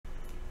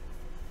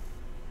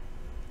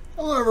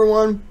Hello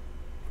everyone,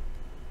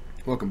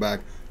 welcome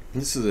back.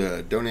 This is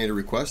a donated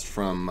request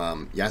from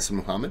Yasin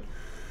Muhammad.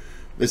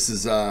 This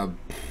is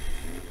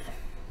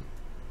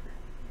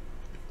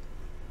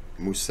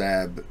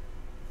Musab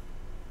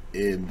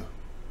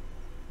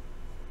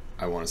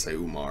I want to say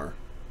Umair.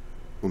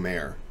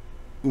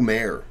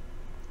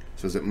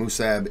 So is it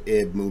Musab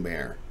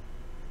Umair?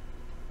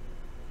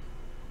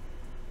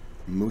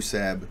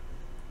 Musab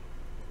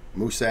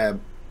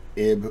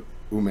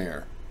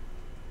Umair.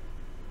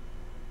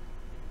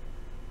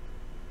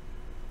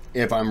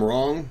 If I'm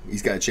wrong,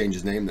 he's got to change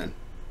his name then,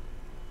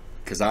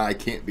 because I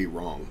can't be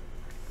wrong,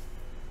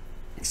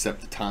 except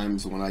the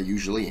times when I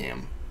usually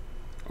am.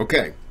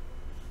 Okay,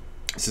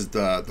 this is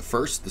the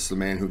first. This is the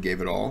man who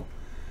gave it all,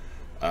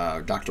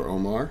 Dr.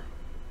 Omar.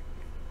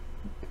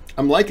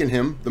 I'm liking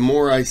him the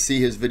more I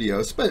see his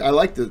videos, but I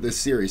like this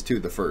series too,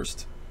 the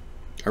first.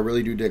 I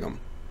really do dig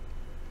him,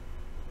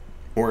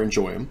 or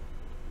enjoy him,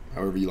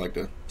 however you like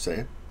to say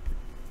it.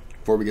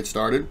 Before we get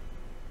started,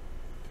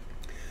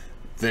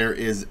 there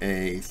is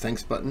a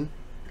thanks button.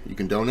 You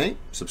can donate,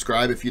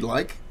 subscribe if you'd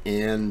like,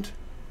 and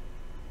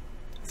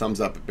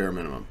thumbs up at bare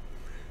minimum.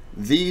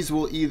 These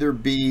will either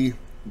be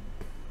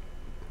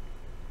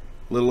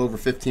a little over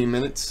 15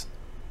 minutes,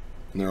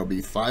 and there will be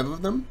 5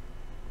 of them,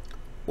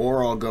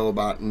 or I'll go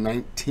about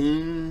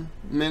 19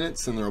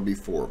 minutes, and there will be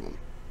 4 of them.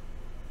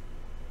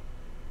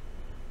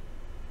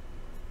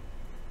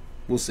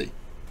 We'll see.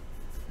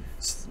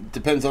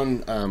 Depends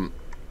on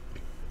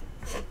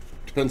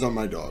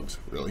my dogs,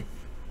 really.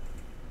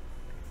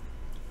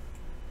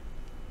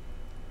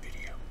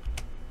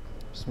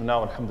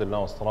 Bismillah walhamdulillah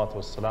wassalatu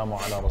wassalamu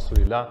ala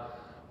rasulillah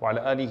wa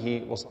ala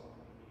alihi wa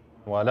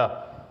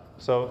wala.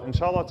 So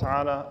inshallah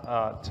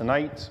ta'ala,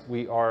 tonight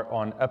we are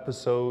on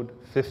episode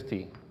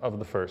 50 of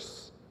the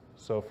first.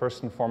 So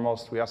first and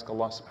foremost, we ask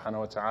Allah subhanahu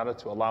wa ta'ala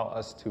to allow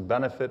us to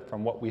benefit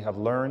from what we have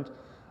learned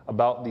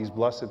about these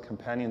blessed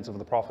companions of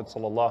the Prophet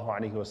sallallahu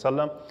alaihi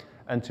wasallam,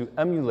 and to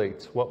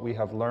emulate what we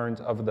have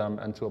learned of them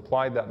and to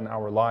apply that in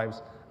our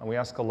lives. And we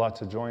ask Allah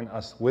to join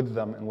us with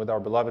them and with our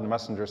beloved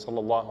Messenger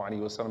sallallahu alaihi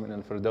wasallam in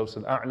al-Firdaus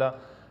al-A'la.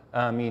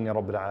 Ameen ya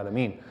Rabbil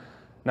Alameen.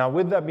 Now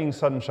with that being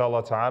said,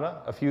 inshallah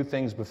ta'ala, a few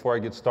things before I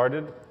get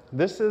started.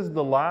 This is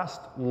the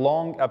last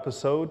long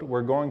episode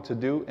we're going to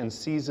do in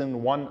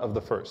season 1 of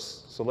the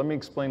first. So let me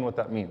explain what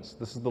that means.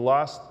 This is the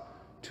last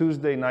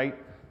Tuesday night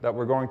that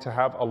we're going to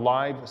have a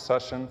live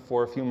session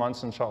for a few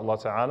months, inshallah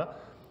ta'ala.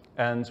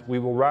 And we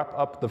will wrap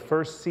up the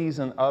first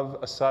season of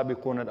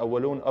As-Sabiqun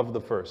al-Awwalun of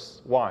the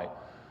first. Why?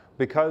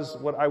 Because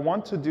what I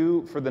want to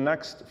do for the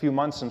next few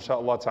months,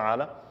 inshallah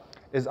ta'ala,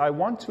 is I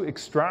want to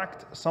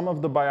extract some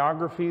of the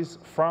biographies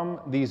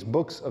from these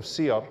books of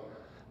Siyar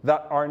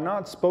that are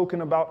not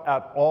spoken about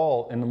at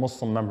all in the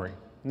Muslim memory.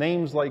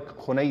 Names like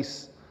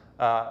Khunais,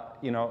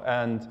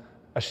 and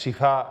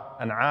Ash-Shifa,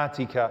 and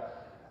Atika,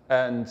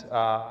 and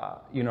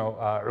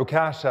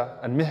Ukasha,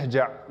 and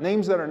Mihja,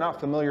 names that are not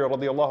familiar,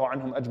 radiyallahu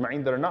anhum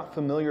ajma'in, that are not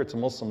familiar to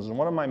Muslims. And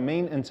one of my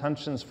main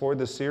intentions for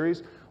this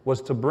series was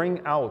to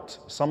bring out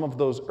some of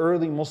those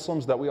early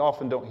Muslims that we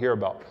often don't hear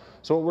about.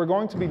 So what we're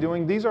going to be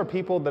doing, these are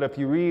people that if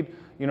you read,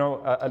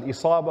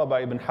 Al-Isaba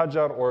by Ibn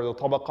Hajar, or the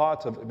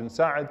Tabaqat of Ibn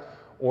Sa'id,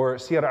 or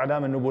Siyar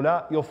A'lam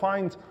al-Nubula, you'll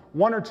find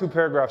 1 or 2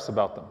 paragraphs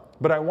about them.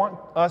 But I want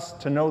us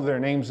to know their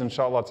names,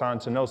 inshallah ta'ala,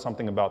 and to know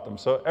something about them.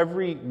 So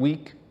every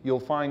week, you'll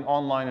find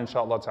online,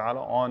 inshallah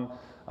ta'ala, on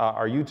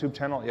our YouTube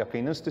channel,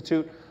 Yaqeen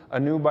Institute, a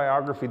new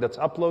biography that's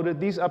uploaded.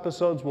 These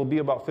episodes will be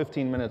about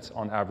 15 minutes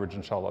on average,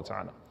 inshallah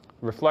ta'ala,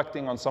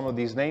 reflecting on some of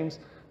these names.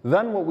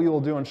 Then what we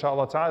will do,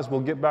 inshallah ta'ala, is we'll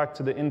get back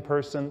to the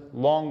in-person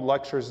long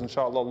lectures,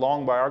 inshallah,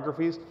 long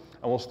biographies,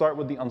 and we'll start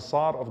with the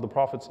Ansar of the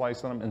Prophet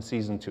ﷺ in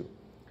season 2.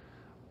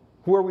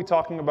 Who are we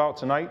talking about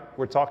tonight?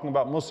 We're talking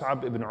about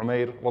Musab ibn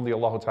Umair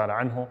radiyallahu ta'ala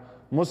anhu.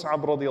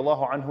 Musab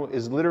radiyallahu anhu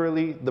is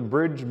literally the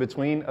bridge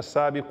between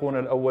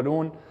As-Sabiqun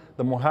al-Awwalun,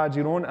 the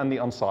Muhajirun, and the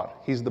Ansar.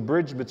 He's the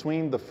bridge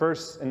between the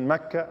first in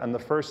Mecca and the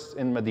first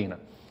in Medina.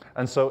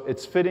 And so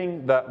it's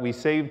fitting that we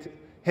saved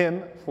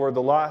him for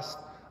the last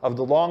of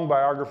the long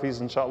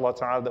biographies, inshallah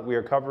ta'ala, that we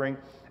are covering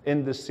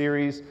in this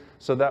series,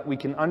 so that we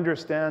can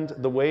understand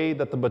the way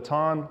that the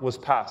baton was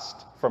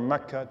passed from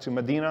Mecca to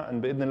Medina.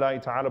 And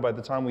bi'idhnillahi ta'ala, by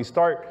the time we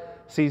start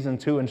season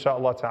 2,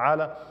 inshallah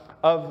ta'ala,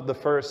 of the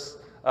first,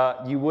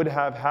 you would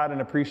have had an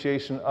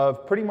appreciation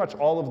of pretty much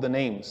all of the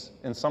names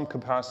in some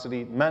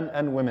capacity, men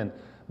and women,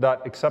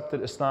 that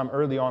accepted Islam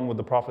early on with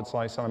the Prophet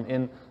ﷺ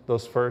in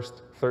those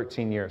first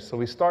 13 years. So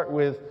we start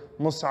with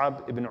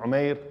Musab ibn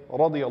Umair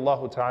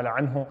radiyallahu ta'ala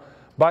anhu.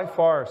 By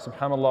far,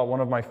 subhanAllah, one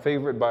of my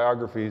favorite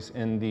biographies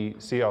in the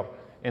Siyar,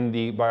 in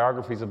the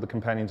biographies of the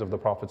companions of the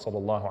Prophet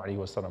sallallahu alaihi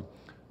wasallam.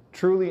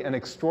 Truly an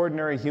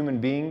extraordinary human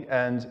being,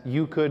 and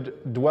you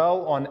could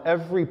dwell on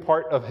every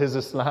part of his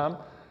Islam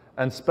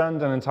and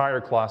spend an entire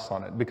class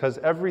on it, because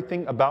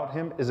everything about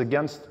him is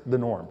against the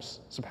norms.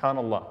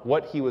 Subhanallah,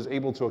 what he was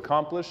able to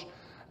accomplish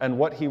and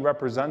what he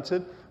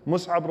represented.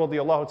 Mus'ab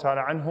radiyallahu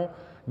ta'ala anhu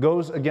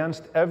goes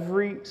against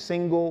every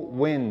single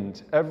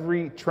wind,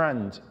 every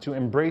trend to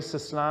embrace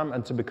Islam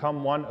and to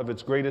become one of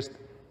its greatest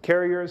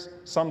carriers.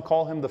 Some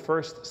call him the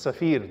first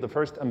Safir, the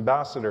first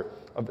ambassador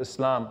of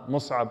Islam,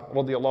 Musab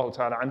radiallahu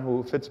ta'ala anhu,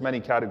 who fits many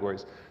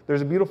categories.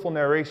 There's a beautiful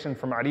narration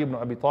from Ali ibn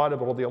Abi Talib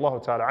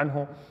radiallahu ta'ala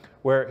anhu,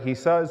 where he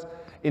says,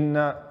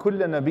 "Inna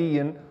kulla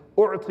nabiyyin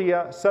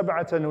u'tiya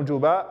sab'ata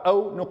nujuba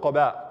aw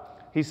nuqaba."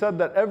 He said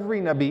that every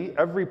Nabi,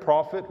 every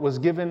prophet was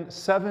given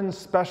 7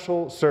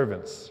 special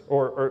servants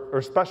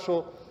or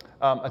special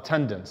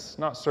attendants,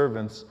 not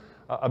servants.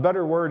 A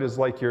better word is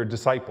like your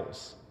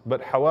disciples.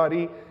 But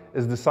Hawari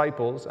is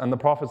disciples, and the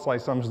Prophet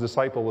ﷺ's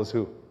disciple was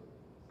who?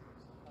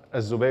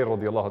 Az-Zubayr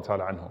radiallahu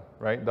ta'ala anhu,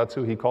 right? That's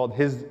who he called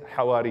his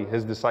Hawari,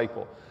 his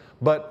disciple.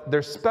 But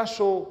they're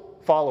special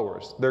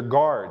followers, they're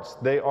guards,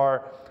 they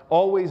are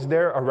always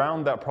there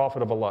around that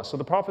Prophet of Allah. So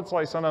the Prophet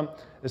ﷺ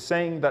is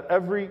saying that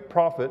every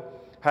prophet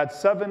had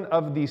 7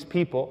 of these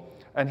people,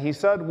 and he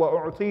said,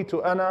 وَأُعْطِيتُ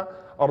أَنَا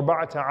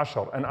أَرْبَعَةَ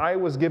عَشَرٍ, and I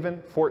was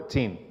given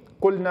 14.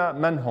 قُلْنَا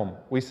مَنْ هُمْ,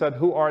 we said,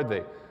 who are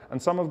they?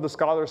 And some of the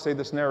scholars say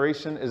this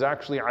narration is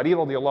actually Ali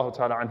radiallahu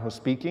ta'ala anhu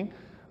speaking,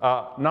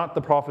 not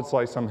the Prophet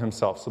ﷺ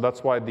himself. So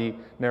that's why the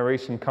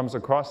narration comes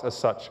across as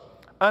such.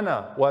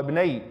 Ana wa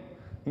ibnay,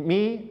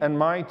 me and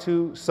my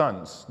 2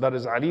 sons. That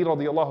is Ali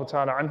radiallahu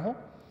ta'ala anhu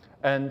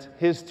and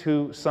his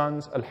 2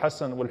 sons,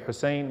 Al-Hasan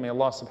wal-Husayn. May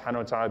Allah subhanahu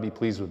wa ta'ala be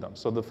pleased with them.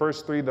 So the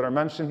first 3 that are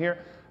mentioned here,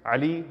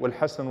 Ali,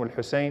 wal-Hasan,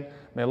 wal-Husayn,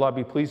 may Allah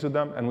be pleased with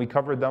them. And we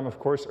covered them, of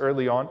course,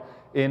 early on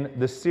in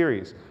this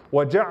series.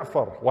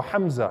 وَجَعْفَرْ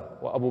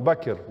وَحَمْزَةْ وَأَبُو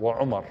بَكْرْ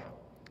وَعُمَرْ.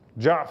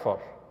 Ja'far,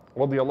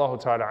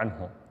 radiyallahu ta'ala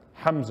anhu.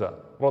 Hamza,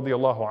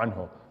 radiyallahu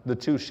anhu. The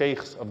 2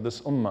 shaykhs of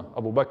this ummah,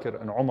 Abu Bakr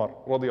and Umar,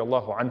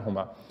 radiyallahu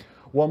anhuma.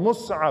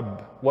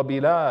 وَمُصْعَبْ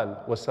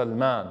وَبِلَال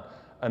وَسَلْمَانْ.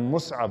 And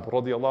Mus'ab,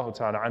 radiyallahu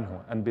ta'ala anhu.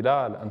 And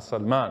Bilal and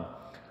Salman.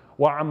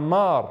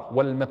 وَعَمَّارْ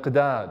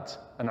وَالْمِقْدَادْ.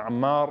 And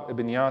Ammar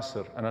ibn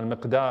Yasir and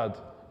Al-Miqdad.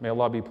 May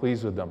Allah be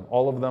pleased with them.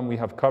 All of them we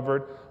have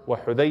covered.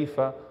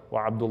 وَحُذَيْفَ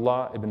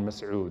وَعَبْدُاللَّهِ ibn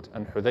Mas'ud.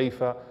 And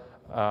Hudayfa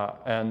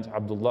and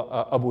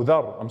Abdullah, Abu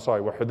Dhar, I'm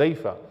sorry,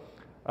 وَحُذَيْفَ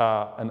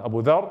and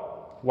Abu Dhar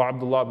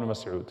وَعَبْدُاللَّهِ ibn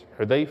Mas'ud.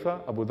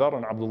 Hudayfa, Abu Dhar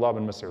and Abdullah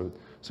ibn Mas'ud.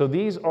 So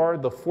these are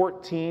the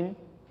 14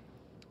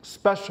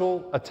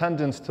 special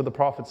attendants to the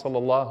Prophet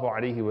sallallahu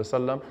alaihi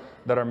wasallam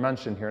that are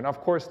mentioned here. And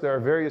of course, there are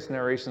various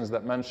narrations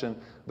that mention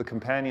the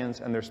companions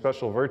and their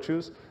special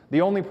virtues.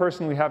 The only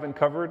person we haven't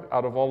covered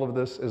out of all of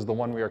this is the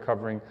one we are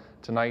covering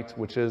tonight,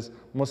 which is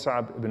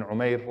Musab ibn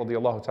Umair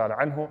radiyallahu ta'ala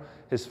anhu.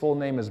 His full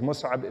name is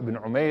Musab ibn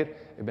Umair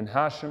ibn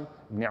Hashim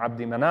ibn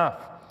Abdi Manaf.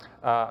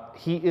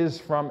 He is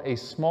from a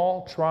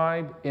small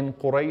tribe in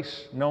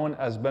Quraysh known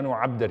as Banu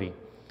Abdari.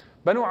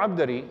 Banu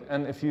Abdari,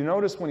 and if you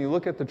notice when you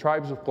look at the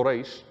tribes of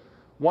Quraysh,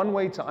 one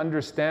way to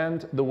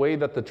understand the way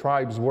that the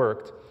tribes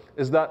worked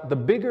is that the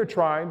bigger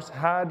tribes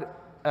had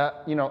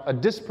a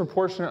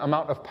disproportionate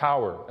amount of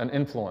power and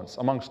influence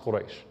amongst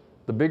Quraysh.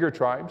 The bigger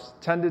tribes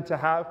tended to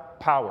have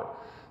power.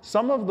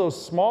 Some of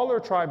those smaller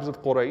tribes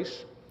of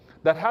Quraysh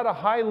that had a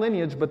high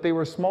lineage but they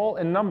were small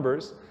in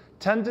numbers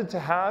tended to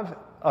have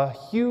a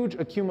huge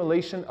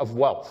accumulation of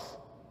wealth.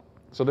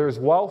 So there's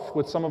wealth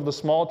with some of the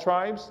small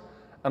tribes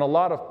and a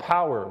lot of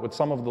power with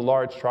some of the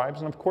large tribes.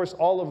 And of course,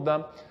 all of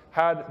them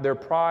had their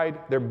pride,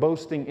 their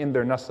boasting in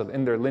their nasl,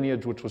 in their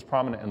lineage, which was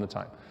prominent in the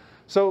time.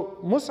 So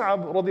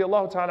Mus'ab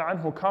radiallahu ta'ala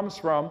anhu comes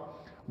from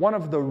one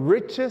of the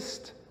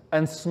richest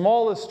and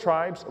smallest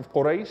tribes of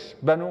Quraysh,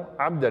 Banu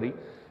Abdari,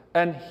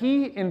 and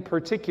he in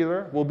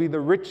particular will be the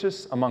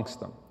richest amongst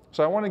them.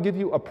 So I want to give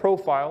you a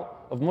profile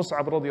of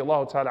Mus'ab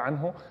radiallahu ta'ala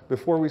anhu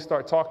before we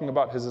start talking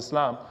about his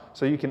Islam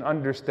so you can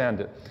understand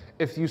it.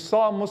 If you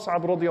saw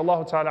Mus'ab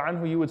radiallahu ta'ala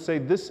anhu, you would say,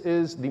 this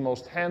is the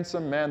most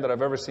handsome man that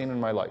I've ever seen in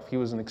my life. He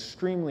was an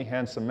extremely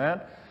handsome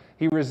man.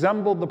 He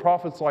resembled the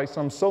Prophet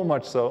ﷺ so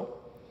much so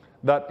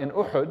that in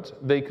Uhud,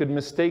 they could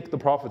mistake the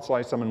Prophet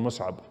ﷺ and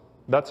Mus'ab.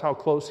 That's how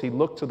close he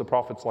looked to the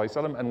Prophet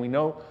ﷺ, and we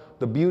know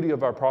the beauty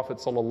of our Prophet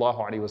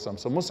ﷺ.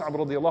 So Mus'ab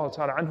radiallahu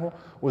ta'ala anhu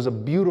was a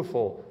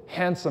beautiful,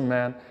 handsome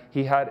man.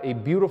 He had a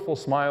beautiful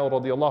smile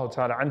radiallahu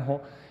ta'ala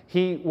anhu.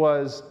 He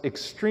was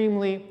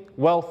extremely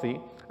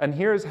wealthy, and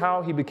here's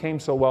how he became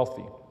so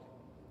wealthy.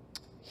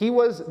 He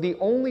was the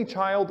only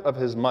child of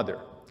his mother.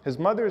 His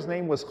mother's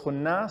name was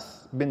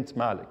Khunnas bint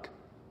Malik.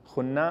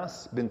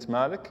 Khunnas bint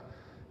Malik.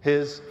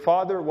 His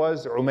father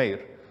was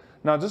Umair.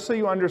 Now, just so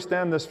you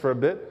understand this for a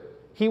bit,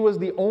 he was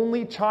the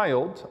only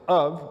child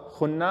of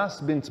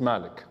Khunnas bint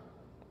Malik.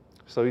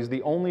 So he's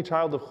the only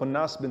child of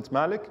Khunnas bint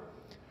Malik.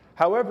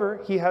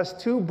 However, he has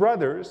 2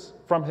 brothers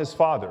from his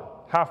father,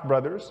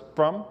 half-brothers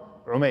from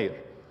Umair.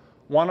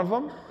 One of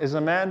them is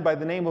a man by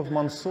the name of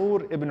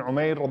Mansur ibn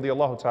Umair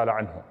radiyallahu ta'ala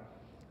anhu.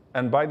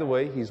 And by the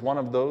way, he's one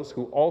of those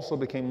who also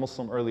became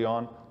Muslim early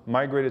on,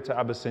 migrated to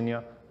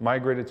Abyssinia,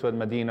 migrated to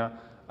Medina,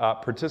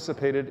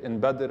 participated in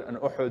Badr and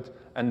Uhud,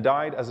 and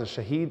died as a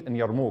shaheed in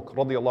Yarmouk,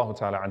 radiyallahu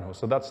ta'ala anhu.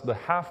 So that's the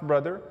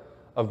half-brother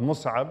of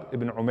Mus'ab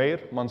ibn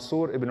Umair,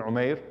 Mansur ibn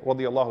Umair,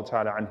 radiyallahu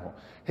ta'ala anhu.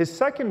 His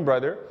second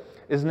brother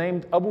is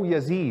named Abu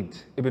Yazid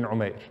ibn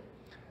Umair.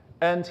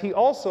 And he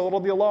also,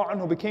 radiyallahu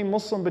anhu, became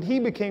Muslim, but he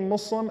became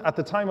Muslim at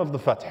the time of the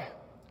Fath,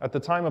 at the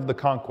time of the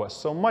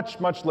conquest. So much,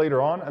 much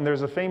later on, and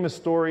there's a famous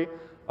story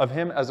of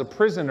him as a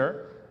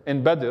prisoner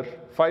in Badr,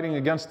 fighting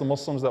against the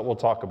Muslims that we'll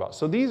talk about.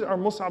 So these are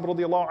Musab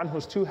radiallahu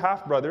anhu's two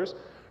half-brothers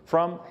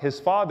from his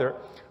father.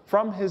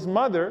 From his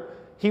mother,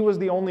 he was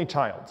the only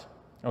child,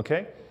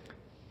 okay?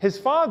 His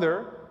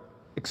father,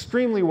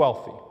 extremely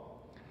wealthy.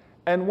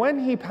 And when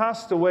he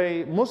passed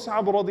away,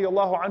 Musab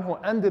radiallahu anhu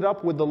ended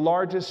up with the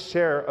largest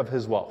share of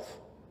his wealth.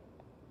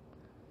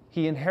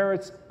 He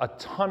inherits a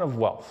ton of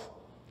wealth.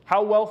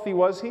 How wealthy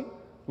was he?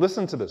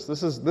 Listen to this.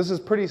 This is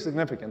pretty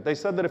significant. They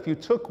said that if you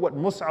took what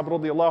Musab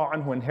radiallahu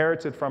anhu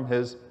inherited from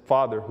his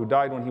father, who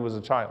died when he was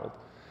a child,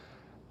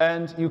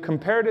 and you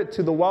compared it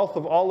to the wealth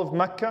of all of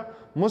Mecca,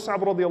 Musab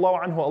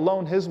radiallahu anhu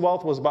alone, his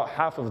wealth was about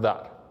half of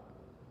that.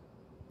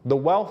 The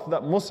wealth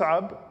that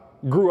Musab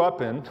grew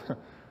up in,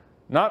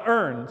 not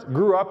earned,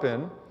 grew up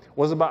in,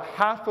 was about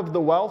half of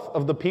the wealth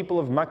of the people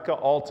of Mecca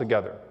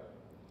altogether.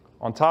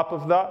 On top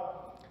of that,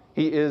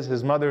 he is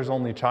his mother's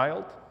only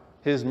child.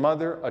 His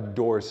mother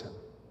adores him.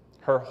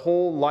 Her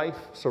whole life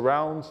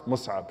surrounds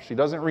Musab. She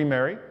doesn't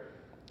remarry.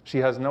 She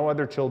has no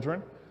other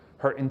children.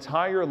 Her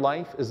entire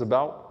life is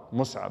about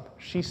Musab.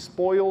 She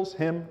spoils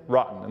him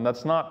rotten, and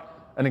that's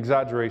not an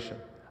exaggeration.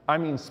 I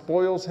mean,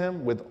 spoils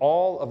him with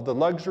all of the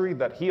luxury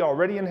that he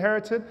already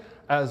inherited,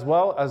 as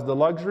well as the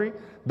luxury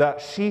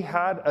that she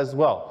had as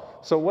well.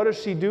 So what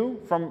does she do?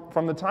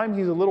 From the time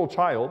he's a little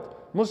child,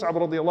 Musab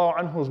radiallahu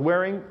anhu is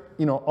wearing,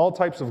 all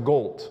types of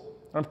gold.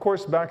 And of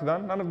course, back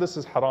then, none of this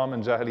is haram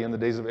in Jahiliyyah in the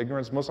days of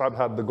ignorance. Musab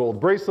had the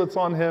gold bracelets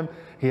on him.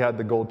 He had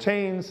the gold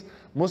chains.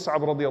 Musab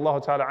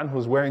radiallahu ta'ala anhu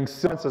was wearing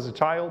silks as a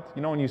child.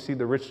 When you see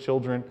the rich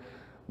children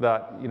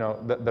that,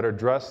 that are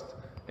dressed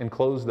in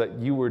clothes that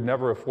you would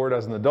never afford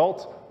as an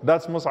adult,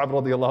 that's Musab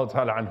radiallahu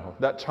ta'ala anhu,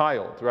 that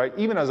child, right?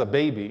 Even as a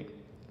baby,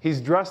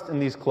 he's dressed in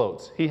these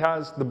clothes. He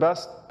has the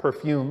best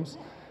perfumes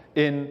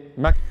in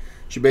Mecca.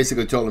 She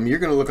basically told him, you're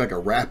going to look like a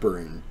rapper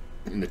in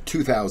the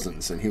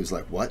 2000s. And he was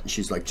like, what? And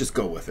she's like, just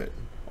go with it.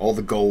 All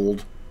the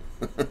gold,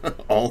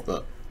 all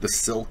the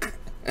silk.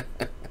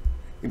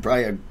 He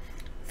probably had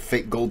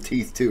fake gold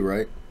teeth too,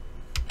 right?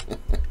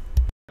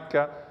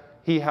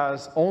 He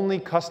has only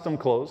custom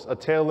clothes, a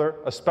tailor,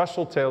 a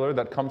special tailor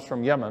that comes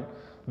from Yemen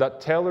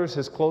that tailors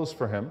his clothes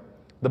for him.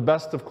 The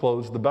best of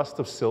clothes, the best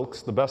of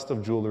silks, the best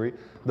of jewelry,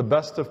 the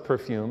best of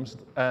perfumes.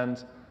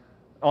 And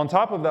on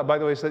top of that, by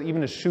the way, he said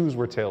even his shoes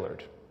were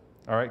tailored.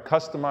 All right,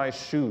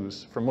 customized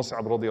shoes for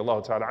Mus'ab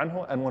radiallahu ta'ala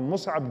anhu. And when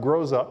Mus'ab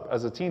grows up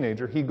as a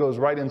teenager, he goes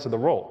right into the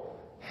role.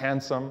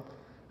 Handsome,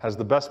 has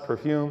the best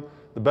perfume,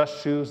 the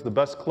best shoes, the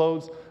best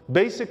clothes.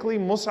 Basically,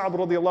 Mus'ab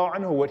radiallahu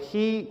anhu, what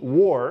he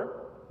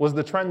wore was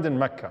the trend in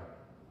Mecca.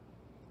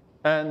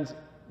 And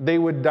they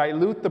would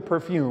dilute the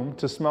perfume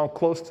to smell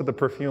close to the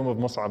perfume of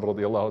Mus'ab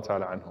radiallahu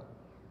ta'ala anhu.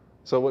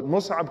 So what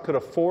Mus'ab could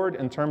afford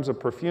in terms of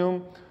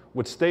perfume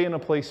would stay in a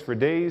place for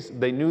days.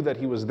 They knew that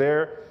he was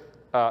there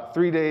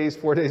 3 days,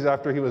 4 days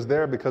after he was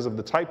there because of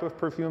the type of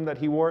perfume that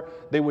he wore.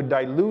 They would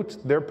dilute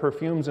their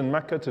perfumes in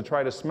Mecca to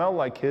try to smell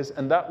like his,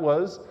 and that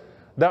was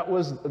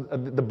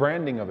the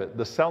branding of it,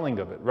 the selling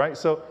of it, right?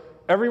 So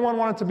everyone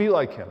wanted to be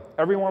like him.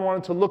 Everyone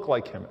wanted to look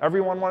like him.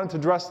 Everyone wanted to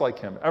dress like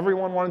him.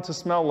 Everyone wanted to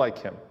smell like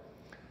him.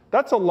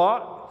 That's a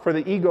lot for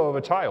the ego of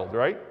a child,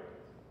 right?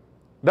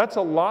 That's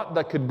a lot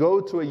that could go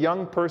to a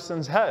young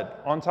person's head.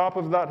 On top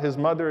of that, his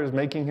mother is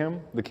making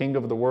him the king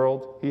of the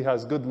world. He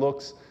has good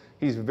looks.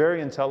 He's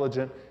very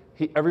intelligent.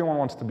 Everyone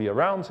wants to be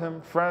around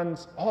him,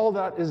 friends, all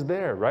that is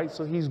there, right?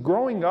 So he's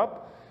growing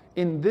up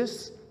in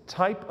this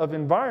type of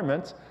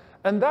environment,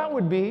 and that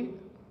would be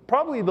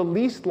probably the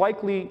least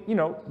likely,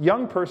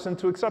 young person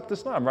to accept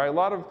Islam, right? A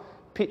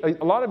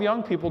lot of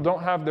young people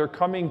don't have their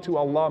coming to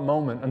Allah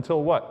moment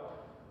until what?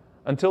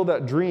 Until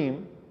that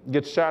dream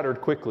gets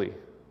shattered quickly.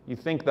 You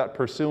think that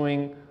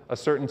pursuing a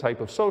certain type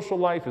of social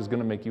life is going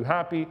to make you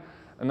happy.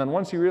 And then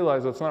once you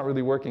realize that's not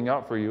really working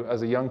out for you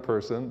as a young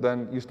person,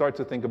 then you start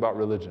to think about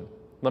religion.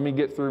 Let me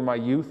get through my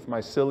youth,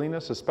 my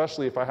silliness,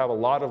 especially if I have a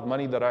lot of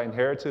money that I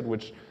inherited,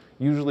 which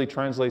usually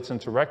translates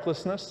into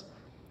recklessness.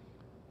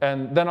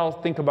 And then I'll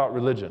think about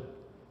religion.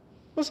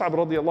 Mus'ab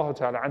radiallahu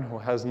ta'ala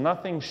anhu has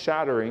nothing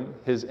shattering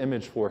his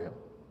image for him.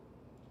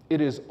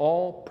 It is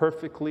all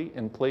perfectly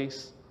in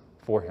place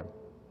for him.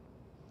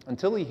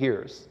 Until he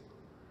hears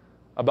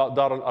about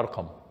Dar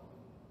al-Arqam.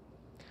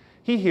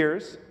 He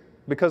hears,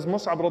 because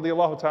Mus'ab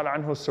radiallahu ta'ala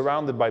anhu is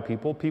surrounded by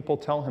people, people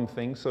tell him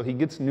things, so he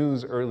gets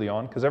news early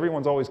on, because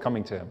everyone's always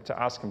coming to him, to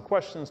ask him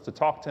questions, to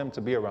talk to him, to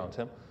be around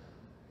him.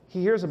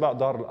 He hears about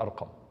Dar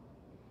al-Arqam,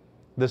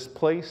 this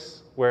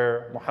place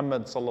where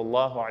Muhammad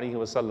sallallahu alaihi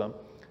wasallam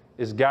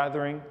is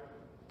gathering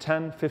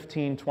 10,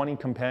 15, 20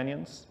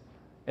 companions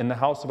in the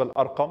house of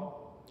al-Arqam,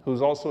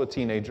 who's also a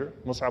teenager.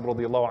 Mus'ab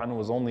radiallahu anhu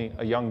was only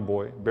a young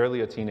boy,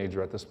 barely a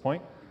teenager at this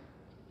point.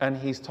 And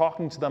he's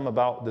talking to them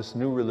about this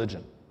new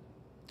religion,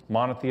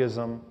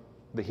 monotheism,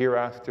 the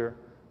hereafter,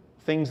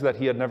 things that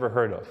he had never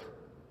heard of.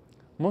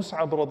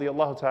 Mus'ab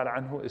radiallahu ta'ala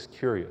anhu is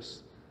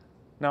curious.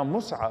 Now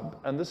Mus'ab,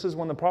 and this is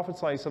when the Prophet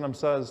ﷺ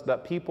says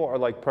that people are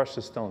like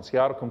precious stones.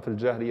 خِيَارُكُمْ فِي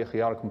الْجَاهِلِيَّةِ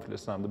خِيَارُكُمْ فِي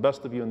الْإِسْلَامِ. The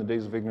best of you in the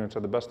days of ignorance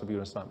are the best of you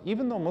in Islam.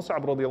 Even though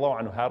Mus'ab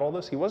radiallahu anhu had all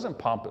this, he wasn't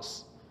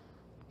pompous.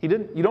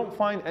 You don't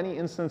find any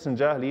instance in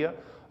Jahiliyyah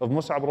of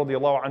Musab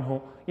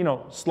radiallahu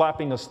anhu,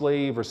 slapping a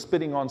slave or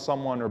spitting on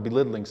someone or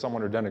belittling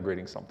someone or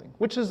denigrating something,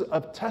 which is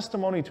a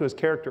testimony to his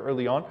character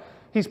early on.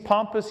 He's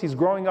pompous, he's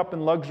growing up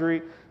in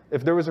luxury.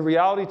 If there was a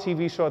reality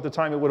TV show at the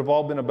time, it would have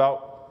all been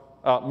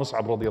about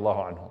Musab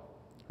radiallahu anhu,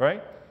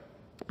 right?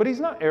 But he's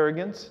not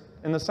arrogant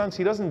in the sense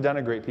he doesn't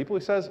denigrate people.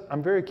 He says,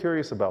 I'm very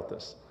curious about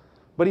this.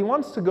 But he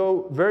wants to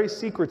go very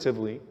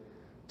secretively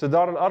to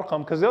Dar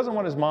al-Arqam because he doesn't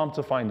want his mom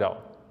to find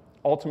out.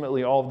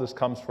 Ultimately, all of this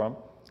comes from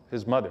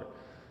his mother.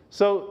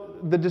 So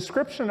the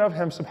description of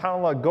him,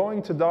 subhanAllah,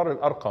 going to Dar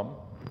al-Arqam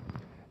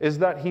is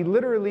that he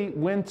literally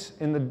went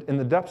in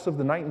the depths of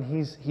the night and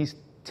he's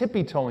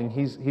tippy-toeing.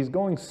 He's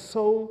going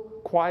so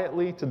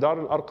quietly to Dar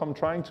al-Arqam,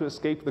 trying to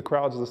escape the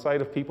crowds, the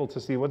sight of people to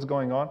see what's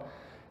going on.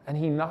 And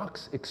he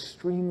knocks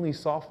extremely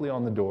softly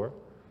on the door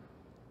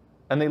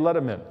and they let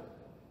him in.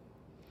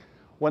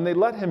 When they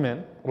let him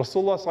in,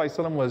 Rasulullah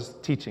ﷺ was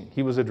teaching.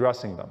 He was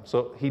addressing them.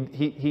 So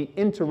he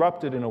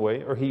interrupted in a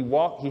way, or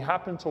he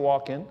happened to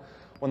walk in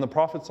when the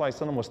Prophet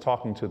ﷺ was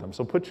talking to them.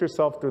 So put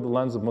yourself through the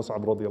lens of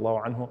Mus'ab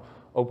radiallahu anhu,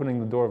 opening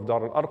the door of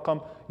Dar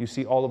al-Arqam. You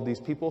see all of these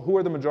people. Who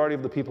are the majority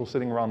of the people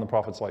sitting around the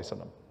Prophet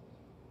ﷺ?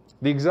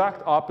 The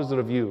exact opposite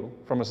of you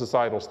from a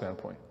societal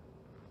standpoint.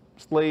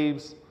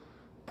 Slaves,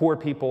 poor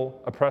people,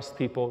 oppressed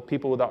people,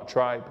 people without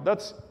tribe.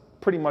 That's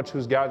pretty much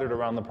who's gathered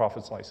around the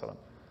Prophet ﷺ.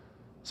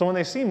 So when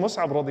they see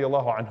Mus'ab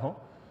radiallahu anhu,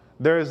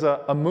 there's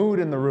a mood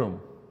in the room,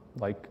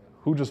 like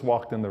who just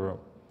walked in the room.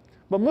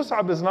 But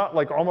Mus'ab is not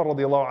like Omar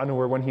radiallahu anhu,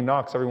 where when he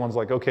knocks, everyone's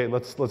like, okay,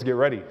 let's get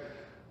ready.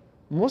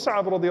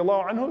 Mus'ab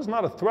radiallahu anhu is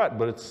not a threat,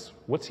 but it's,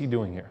 what's he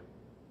doing here?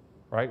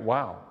 Right?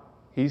 Wow,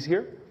 he's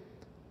here?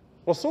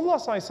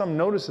 Rasulullah ﷺ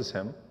notices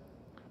him,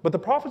 but the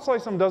Prophet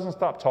ﷺ doesn't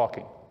stop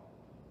talking.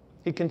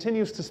 He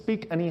continues to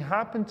speak, and he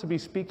happened to be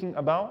speaking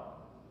about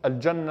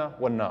al-Jannah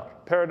wal-Nar,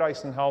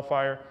 paradise and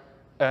hellfire,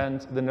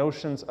 and the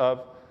notions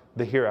of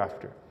the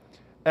hereafter.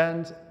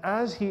 And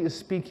as he is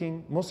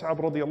speaking, Mus'ab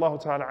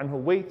radiallahu ta'ala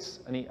anhu waits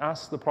and he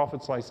asks the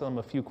Prophet ﷺ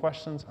a few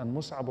questions, and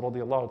Mus'ab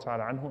radiallahu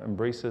ta'ala anhu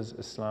embraces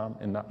Islam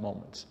in that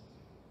moment.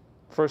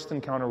 First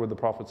encounter with the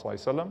Prophet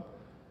ﷺ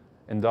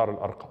in Dar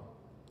al-Arqam.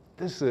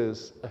 This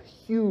is a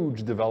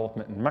huge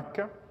development in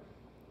Mecca,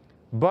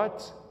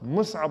 but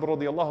Mus'ab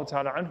radiallahu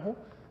ta'ala anhu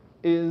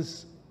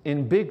is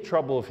in big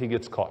trouble if he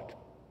gets caught.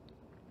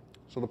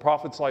 So the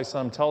Prophet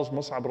ﷺ tells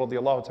Mus'ab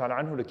radiallahu ta'ala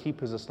anhu to keep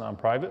his Islam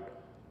private,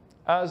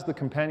 as the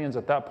companions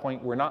at that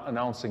point were not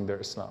announcing their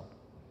Islam.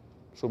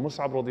 So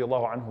Mus'ab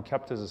radiallahu anhu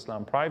kept his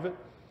Islam private.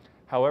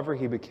 However,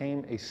 he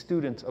became a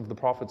student of the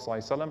Prophet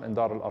ﷺ in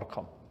Dar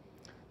al-Arqam.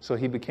 So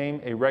he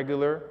became a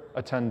regular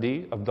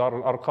attendee of Dar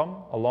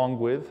al-Arqam along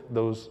with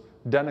those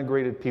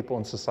denigrated people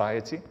in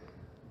society,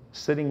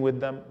 sitting with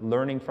them,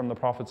 learning from the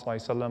Prophet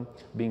ﷺ,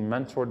 being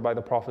mentored by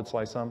the Prophet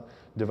ﷺ,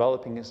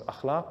 developing his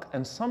akhlaq.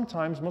 And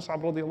sometimes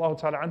Mus'ab radiallahu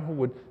ta'ala anhu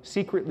would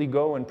secretly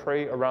go and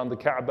pray around the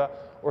Kaaba,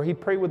 or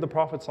he'd pray with the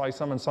Prophet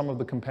ﷺ and some of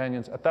the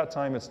companions. At that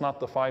time, it's not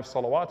the 5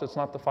 salawat, it's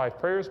not the 5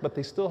 prayers, but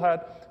they still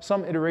had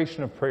some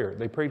iteration of prayer.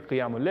 They prayed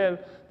Qiyamul Layl,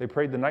 they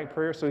prayed the night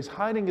prayer. So he's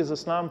hiding his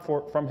Islam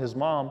from his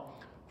mom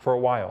for a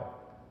while.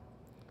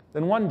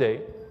 Then one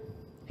day,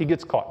 he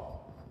gets caught.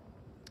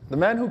 The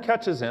man who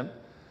catches him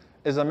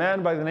is a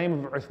man by the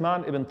name of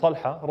Uthman ibn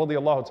Talha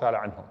radiallahu ta'ala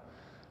anhu.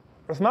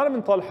 Uthman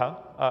ibn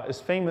Talha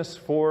is famous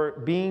for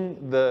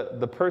being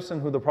the person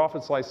who the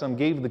Prophet ﷺ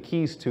gave the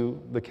keys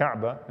to the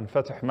Kaaba in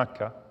Fatih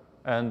Mecca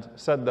and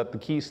said that the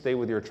keys stay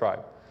with your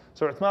tribe.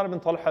 So Uthman ibn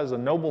Talha is a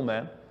noble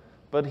man,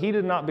 but he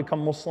did not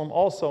become Muslim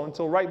also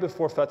until right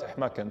before Fatih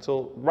Mecca,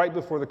 until right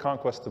before the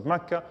conquest of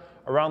Mecca,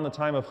 around the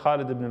time of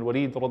Khalid ibn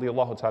al-Walid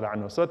radiallahu ta'ala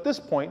anhu. So at this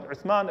point,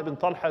 Uthman ibn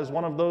Talha is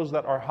one of those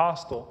that are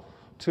hostile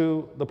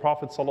to the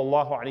Prophet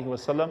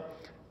ﷺ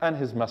and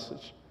his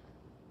message.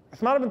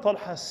 Uthman ibn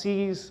Talha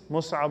sees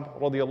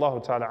Mus'ab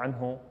radiallahu ta'ala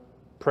anhu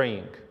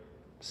praying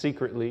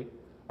secretly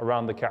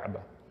around the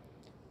Kaaba.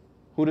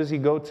 Who does he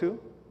go to?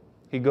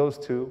 He goes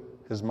to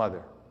his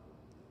mother.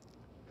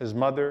 His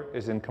mother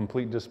is in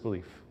complete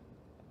disbelief.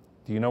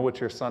 Do you know what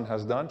your son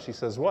has done? She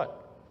says,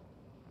 what?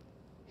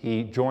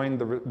 He joined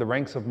the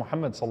ranks of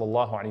Muhammad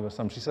sallallahu alaihi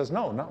wasallam. She says,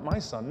 no, not my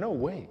son, no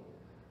way.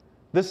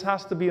 This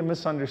has to be a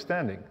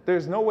misunderstanding.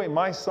 There's no way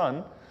my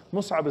son,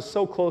 Mus'ab, is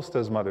so close to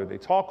his mother. They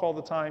talk all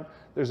the time.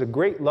 There's a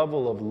great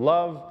level of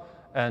love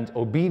and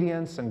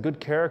obedience and good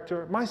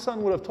character. My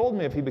son would have told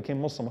me if he became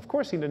Muslim. Of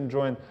course he didn't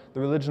join the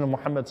religion of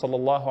Muhammad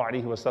sallallahu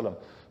alaihi wasallam.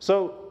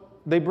 So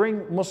they bring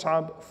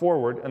Mus'ab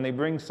forward and they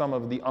bring some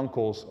of the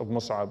uncles of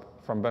Mus'ab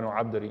from Banu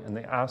Abdari and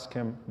they ask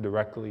him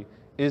directly,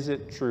 is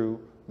it true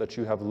that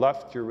you have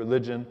left your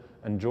religion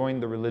and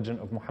joined the religion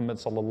of Muhammad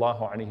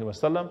sallallahu alaihi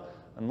wasallam?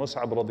 And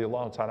Mus'ab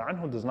radiallahu ta'ala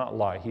anhu does not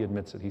lie. He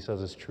admits it. He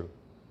says it's true.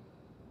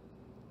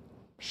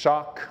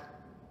 Shock.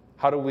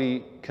 How do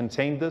we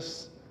contain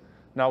this?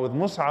 Now with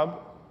Mus'ab,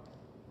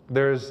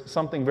 there's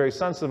something very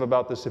sensitive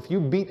about this. If you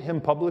beat him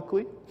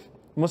publicly,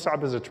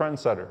 Mus'ab is a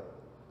trendsetter,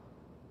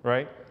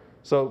 right?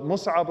 So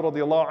Mus'ab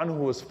radiallahu anhu,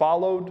 who was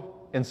followed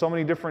in so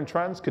many different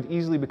trends, could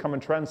easily become a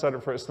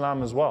trendsetter for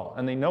Islam as well,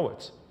 and they know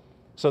it.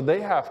 So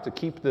they have to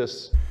keep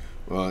this.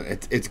 Well,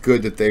 it's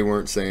good that they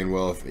weren't saying,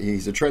 well, if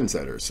he's a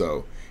trendsetter,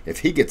 so if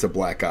he gets a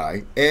black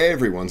eye,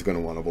 everyone's going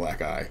to want a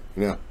black eye.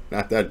 You know,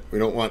 not that we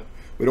don't want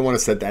to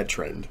set that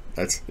trend.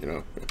 That's, you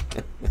know.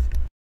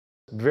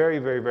 Very,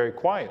 very, very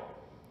quiet.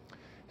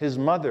 His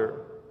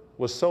mother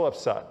was so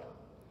upset.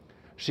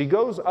 She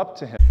goes up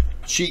to him.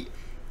 She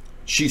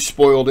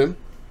spoiled him.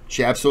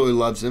 She absolutely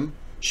loves him.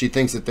 She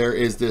thinks that there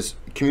is this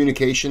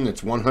communication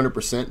that's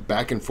 100%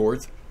 back and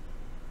forth.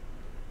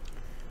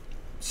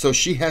 So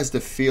she has to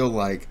feel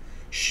like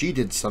she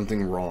did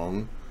something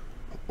wrong,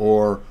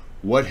 or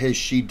what has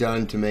she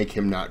done to make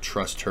him not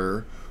trust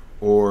her?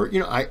 Or, you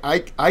know,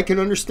 I can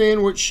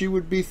understand what she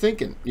would be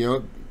thinking, you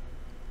know,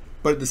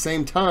 but at the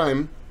same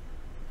time,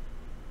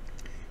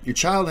 your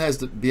child has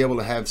to be able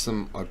to have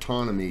some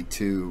autonomy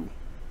to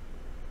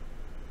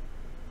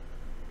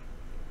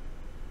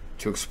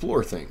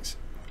explore things.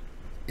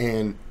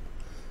 And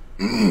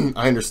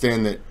I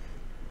understand that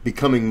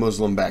becoming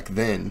Muslim back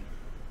then,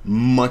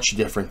 much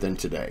different than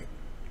today.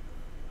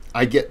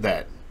 I get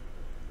that.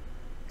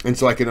 And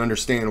so I can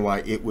understand why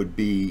it would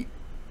be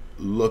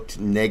looked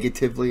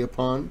negatively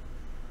upon.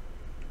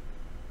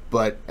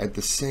 But at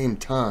the same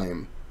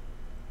time,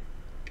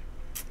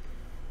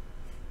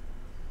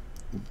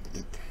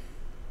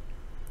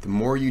 the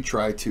more you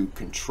try to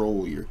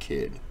control your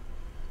kid,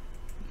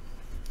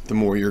 the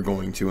more you're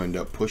going to end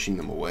up pushing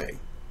them away.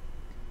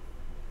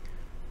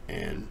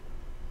 And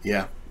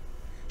yeah,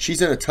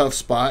 she's in a tough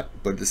spot,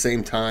 but at the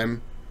same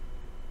time,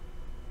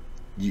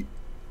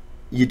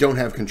 you don't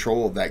have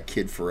control of that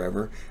kid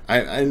forever.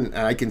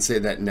 I can say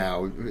that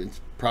now.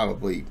 It's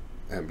probably,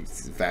 I mean,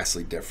 it's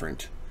vastly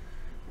different.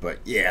 But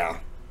yeah,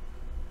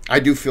 I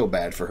do feel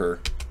bad for her.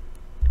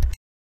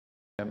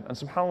 And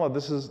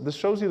subhanAllah, this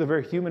shows you the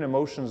very human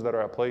emotions that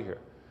are at play here.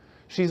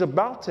 She's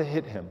about to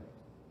hit him,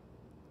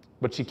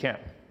 but she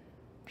can't.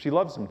 She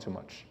loves him too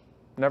much.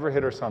 Never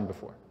hit her son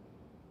before.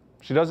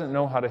 She doesn't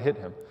know how to hit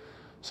him.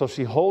 So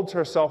she holds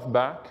herself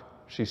back.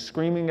 She's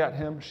screaming at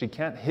him. She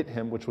can't hit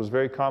him, which was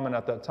very common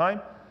at that time.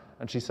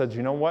 And she said,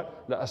 you know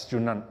what?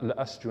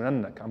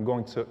 لَأَسْجُنَنَّكَ. I'm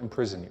going to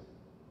imprison you.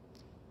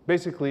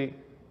 Basically,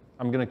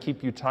 I'm going to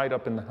keep you tied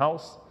up in the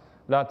house.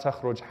 لَا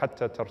تَخْرُجْ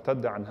حَتَّى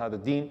تَرْتَدَّ عَنْ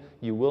هَذَا الدِّينِ.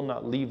 You will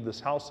not leave this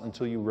house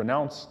until you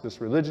renounce this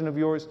religion of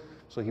yours.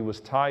 So he was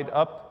tied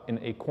up in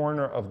a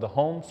corner of the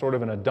home, sort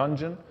of in a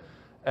dungeon,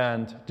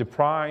 and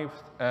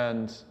deprived,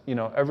 and you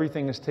know,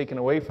 everything is taken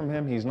away from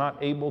him. He's not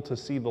able to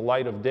see the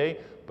light of day,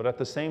 but at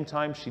the same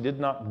time, she did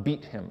not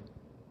beat him.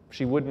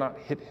 She would not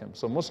hit him.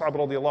 So Musab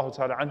radiallahu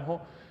ta'ala anhu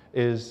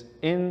is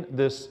in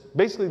this,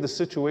 basically the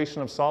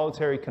situation of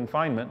solitary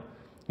confinement.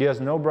 He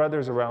has no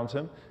brothers around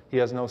him. He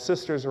has no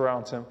sisters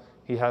around him.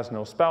 He has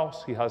no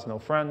spouse. He has no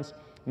friends.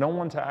 No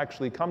one to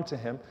actually come to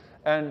him.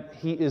 And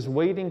he is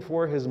waiting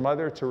for his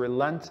mother to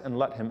relent and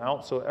let him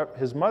out. So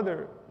his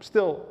mother,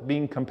 still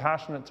being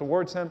compassionate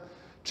towards him,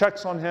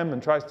 checks on him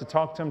and tries to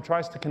talk to him,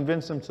 tries to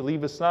convince him to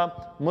leave Islam.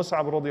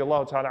 Mus'ab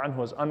radiallahu ta'ala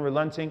anhu is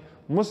unrelenting.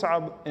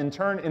 Mus'ab in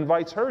turn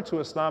invites her to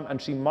Islam,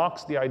 and she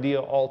mocks the idea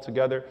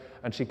altogether,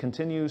 and she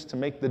continues to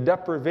make the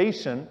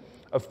deprivation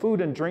of food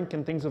and drink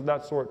and things of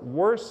that sort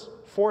worse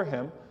for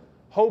him,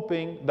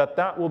 hoping that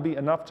that will be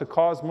enough to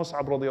cause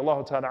Mus'ab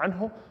radiallahu ta'ala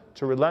anhu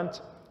to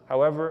relent.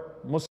 However,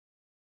 I'm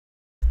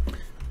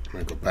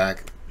going to go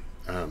back.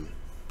 Yeah, I'm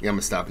going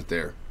to stop it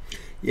there.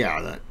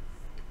 Yeah,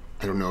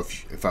 I don't know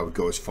if I would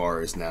go as far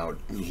as now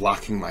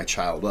locking my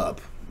child up.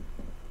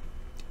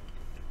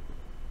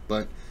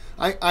 But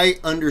I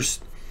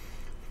understand.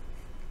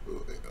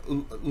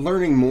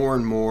 Learning more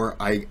and more,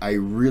 I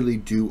really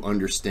do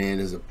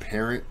understand as a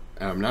parent.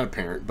 I'm not a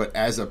parent, but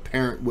as a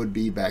parent would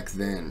be back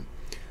then,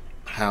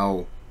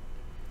 how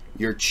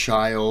your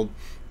child,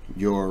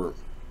 your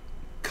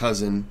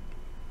cousin,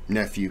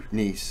 nephew,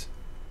 niece,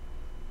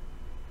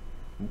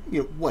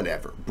 you know,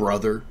 whatever,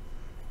 brother,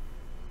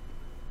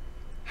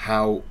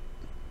 how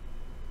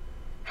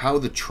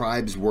the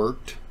tribes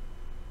worked,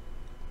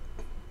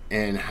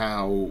 and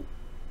how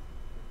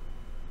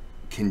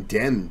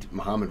condemned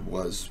Muhammad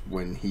was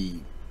when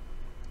he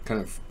kind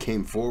of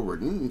came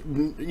forward.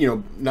 You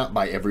know, not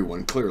by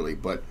everyone clearly,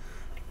 but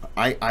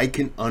I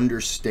can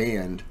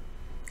understand.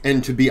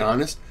 And to be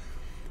honest,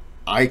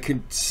 I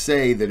could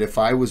say that if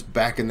I was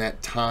back in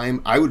that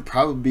time, I would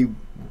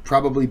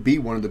probably be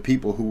one of the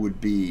people who would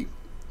be,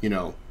 you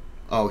know,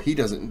 oh,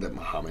 that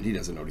Muhammad, he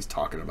doesn't know what he's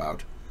talking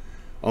about.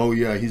 Oh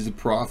yeah, he's a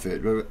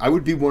prophet. I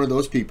would be one of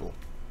those people.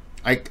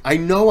 I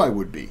know I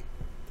would be.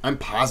 I'm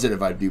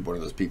positive I'd be one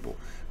of those people.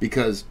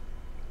 Because,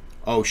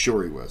 oh,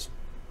 sure he was.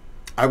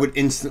 I would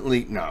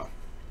instantly, no,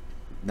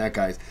 that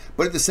guy's.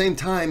 But at the same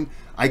time,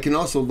 I can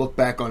also look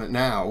back on it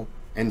now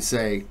and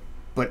say,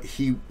 but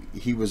he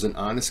was an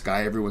honest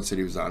guy. Everyone said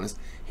he was honest.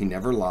 He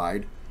never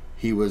lied.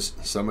 He was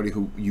somebody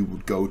who you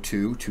would go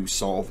to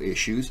solve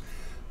issues.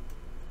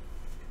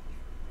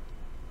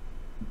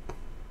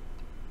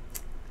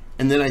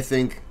 And then I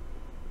think,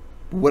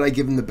 would I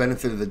give him the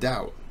benefit of the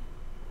doubt?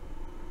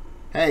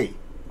 Hey,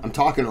 I'm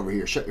talking over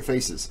here. Shut your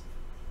faces.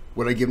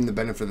 Would I give him the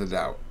benefit of the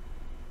doubt?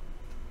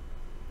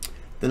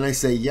 Then I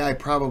say, yeah, I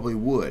probably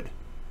would.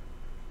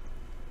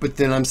 But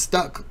then I'm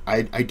stuck.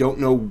 I don't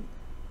know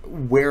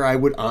where I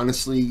would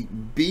honestly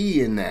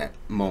be in that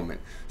moment.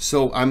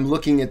 So I'm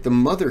looking at the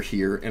mother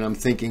here and I'm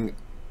thinking,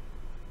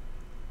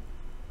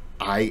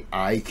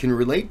 I can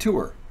relate to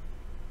her.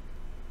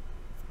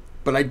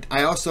 But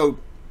I also,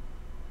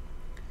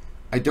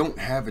 I don't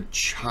have a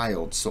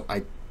child, so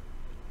I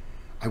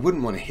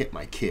wouldn't want to hit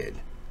my kid.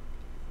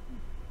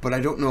 But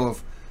I don't know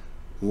if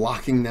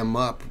locking them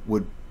up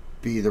would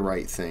be the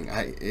right thing.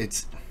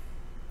 It's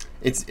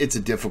a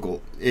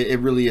difficult, it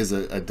really is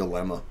a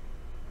dilemma.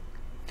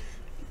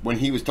 When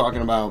he was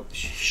talking about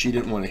she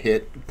didn't want to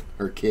hit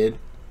her kid,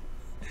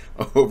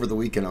 over the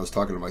weekend I was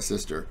talking to my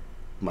sister,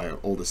 my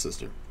oldest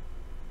sister.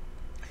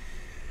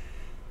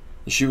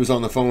 She was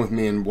on the phone with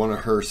me and one of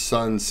her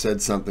sons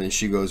said something and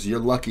she goes, "You're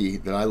lucky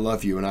that I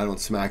love you and I don't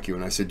smack you."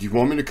 And I said, "Do you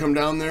want me to come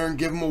down there and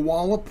give him a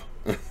wallop?"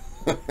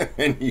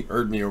 And he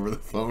heard me over the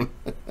phone.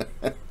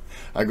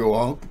 I go,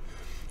 "Oh."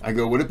 I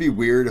go, "Would it be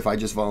weird if I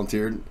just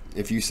volunteered?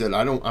 If you said,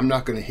 I'm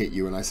not going to hit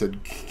you." And I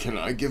said, "Can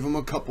I give him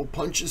a couple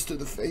punches to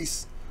the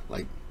face?"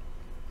 Like,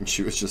 and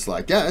she was just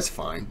like, "Yeah, that's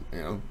fine, you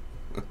know,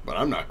 but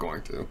I'm not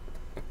going to."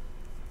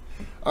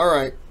 All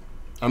right.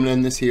 I'm going to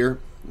end this here.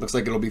 Looks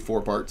like it'll be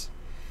 4 parts.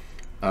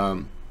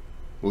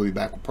 We'll be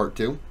back with part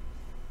 2.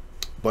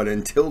 But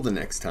until the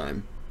next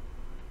time,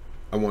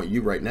 I want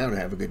you right now to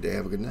have a good day,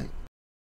 have a good night.